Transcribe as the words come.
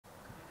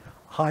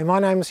Hi, my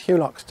name is Huw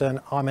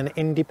Loxton. I'm an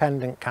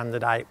independent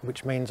candidate,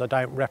 which means I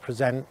don't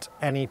represent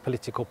any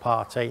political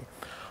party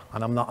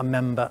and I'm not a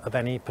member of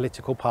any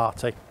political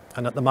party.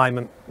 And at the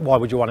moment, why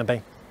would you want to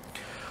be?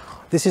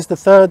 This is the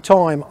third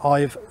time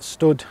I've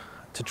stood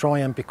to try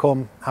and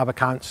become our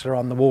councillor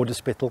on the ward of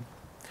Spital.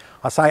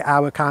 I say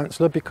our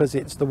councillor because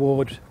it's the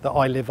ward that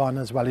I live on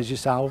as well as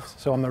yourselves,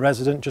 so I'm a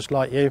resident just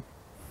like you.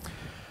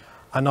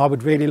 And I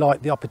would really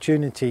like the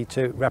opportunity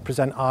to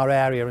represent our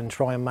area and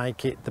try and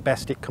make it the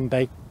best it can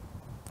be.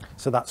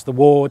 So that's the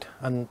ward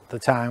and the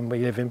town we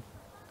live in.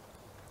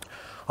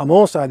 I'm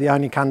also the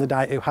only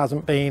candidate who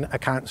hasn't been a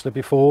councillor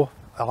before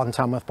on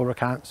Tamworth Borough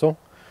Council.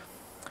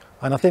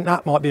 And I think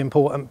that might be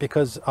important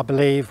because I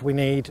believe we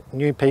need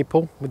new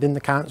people within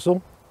the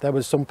council. There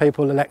was some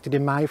people elected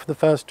in May for the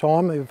first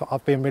time who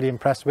I've been really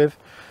impressed with.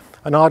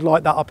 And I'd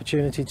like that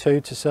opportunity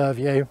too, to serve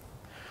you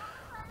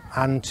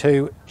and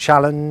to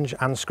challenge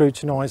and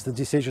scrutinise the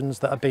decisions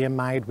that are being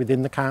made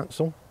within the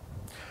council.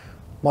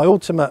 My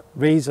ultimate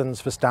reasons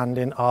for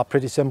standing are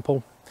pretty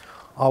simple.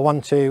 I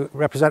want to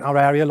represent our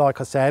area, like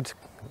I said.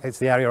 It's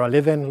the area I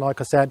live in, like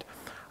I said.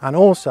 And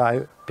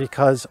also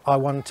because I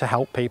want to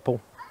help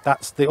people.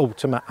 That's the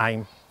ultimate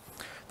aim.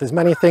 There's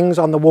many things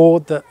on the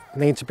ward that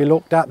need to be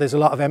looked at. There's a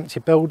lot of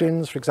empty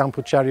buildings, for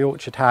example, Cherry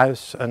Orchard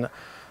House and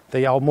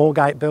the old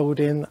Moorgate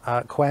building,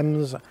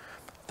 Quems,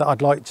 that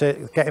I'd like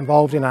to get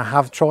involved in. I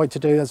have tried to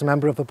do as a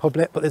member of the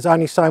public, but there's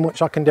only so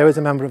much I can do as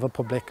a member of the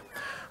public.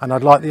 And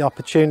I'd like the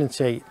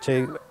opportunity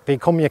to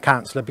become your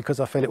councillor because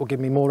I feel it will give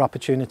me more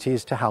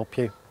opportunities to help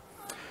you.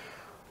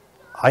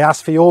 I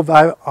ask for your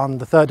vote on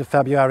the 3rd of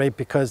February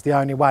because the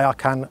only way I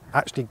can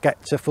actually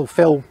get to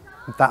fulfil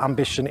that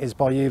ambition is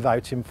by you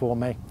voting for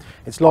me.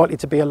 It's likely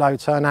to be a low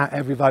turnout,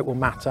 every vote will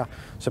matter.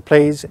 So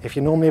please, if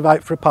you normally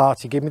vote for a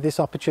party, give me this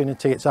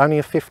opportunity. It's only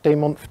a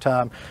 15-month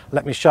term.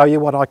 Let me show you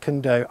what I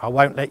can do. I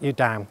won't let you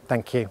down.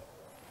 Thank you.